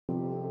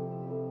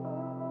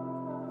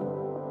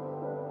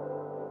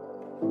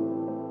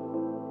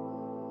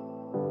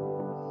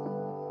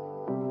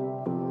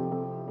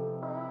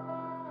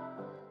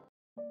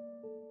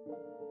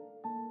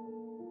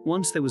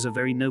Once there was a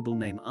very noble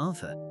named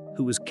Arthur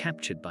who was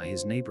captured by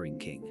his neighboring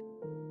king.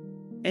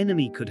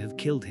 Enemy could have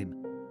killed him,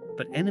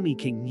 but enemy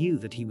king knew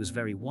that he was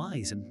very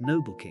wise and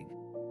noble king.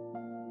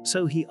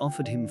 So he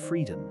offered him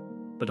freedom,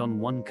 but on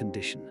one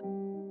condition.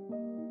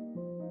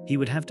 He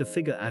would have to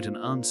figure out an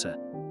answer,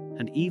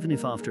 and even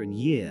if after a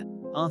year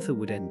Arthur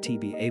would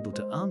be able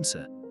to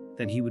answer,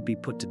 then he would be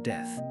put to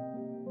death.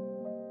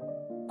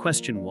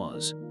 Question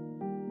was,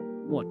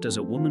 what does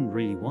a woman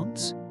really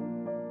want?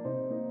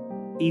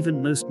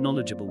 Even most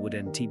knowledgeable would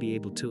be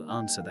able to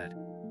answer that,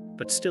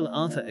 but still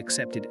Arthur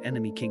accepted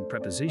enemy king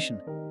proposition,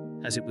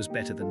 as it was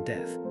better than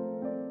death.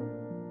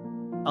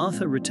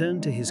 Arthur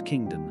returned to his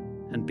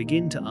kingdom and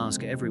began to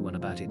ask everyone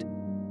about it,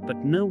 but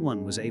no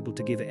one was able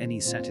to give any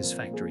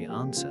satisfactory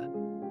answer.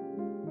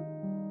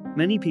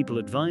 Many people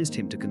advised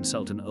him to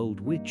consult an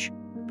old witch,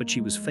 but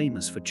she was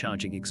famous for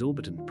charging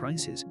exorbitant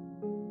prices.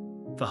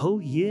 For a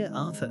whole year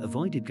Arthur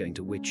avoided going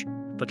to witch,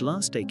 but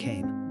last day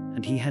came,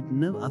 and he had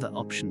no other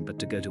option but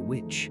to go to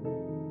witch.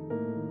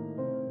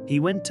 He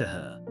went to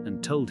her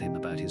and told him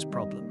about his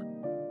problem.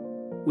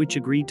 Witch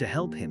agreed to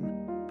help him,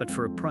 but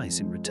for a price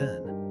in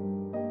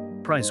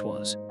return. Price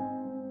was,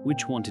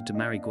 Witch wanted to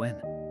marry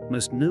Gwen,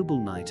 most noble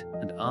knight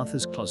and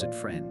Arthur's closet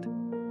friend.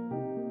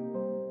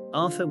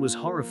 Arthur was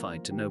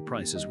horrified to know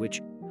Price's witch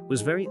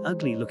was very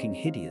ugly looking,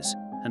 hideous,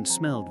 and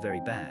smelled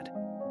very bad.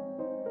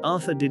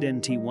 Arthur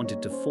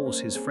wanted to force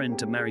his friend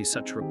to marry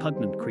such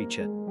repugnant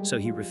creature, so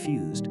he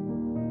refused.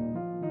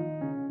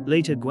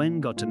 Later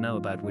Gwen got to know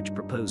about witch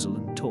proposal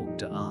and talked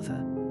to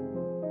Arthur.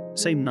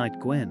 Same night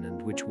Gwen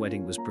and witch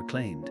wedding was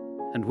proclaimed,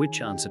 and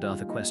witch answered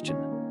Arthur question.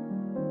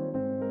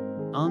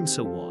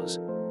 Answer was,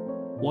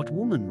 what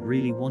woman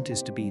really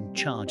wants to be in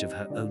charge of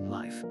her own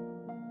life?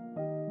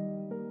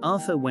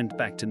 Arthur went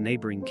back to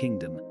neighboring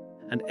kingdom,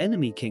 and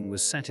enemy king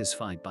was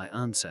satisfied by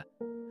answer,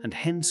 and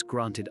hence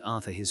granted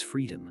Arthur his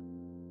freedom.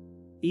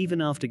 Even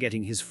after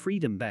getting his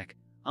freedom back,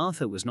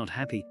 Arthur was not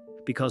happy,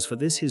 because for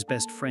this his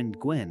best friend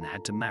Gwen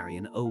had to marry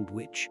an old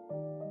witch.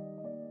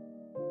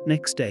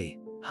 Next day,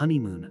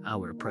 honeymoon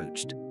hour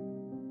approached.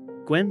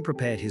 Gwen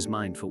prepared his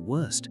mind for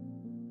worst,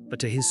 but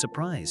to his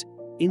surprise,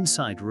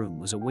 inside room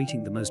was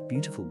awaiting the most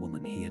beautiful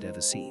woman he had ever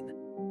seen.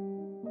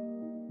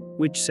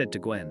 Witch said to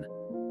Gwen,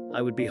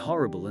 I would be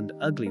horrible and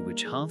ugly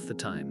witch half the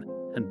time,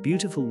 and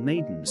beautiful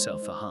maiden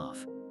self for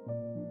half.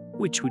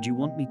 Which would you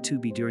want me to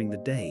be during the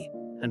day,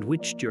 and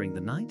which during the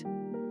night?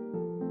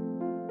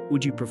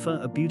 Would you prefer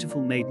a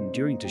beautiful maiden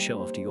during to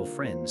show off to your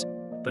friends,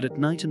 but at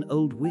night an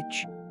old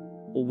witch?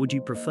 Or would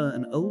you prefer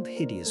an old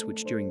hideous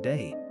witch during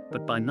day,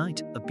 but by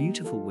night a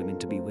beautiful woman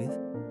to be with?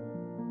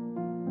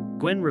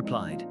 Gwen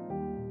replied,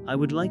 I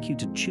would like you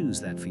to choose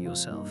that for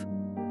yourself.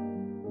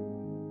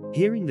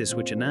 Hearing this,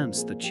 witch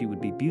announced that she would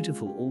be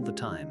beautiful all the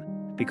time,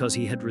 because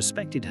he had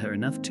respected her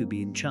enough to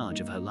be in charge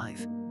of her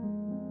life.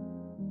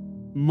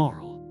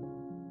 Moral: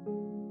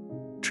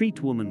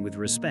 treat woman with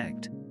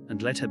respect,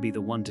 and let her be the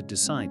one to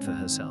decide for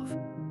herself.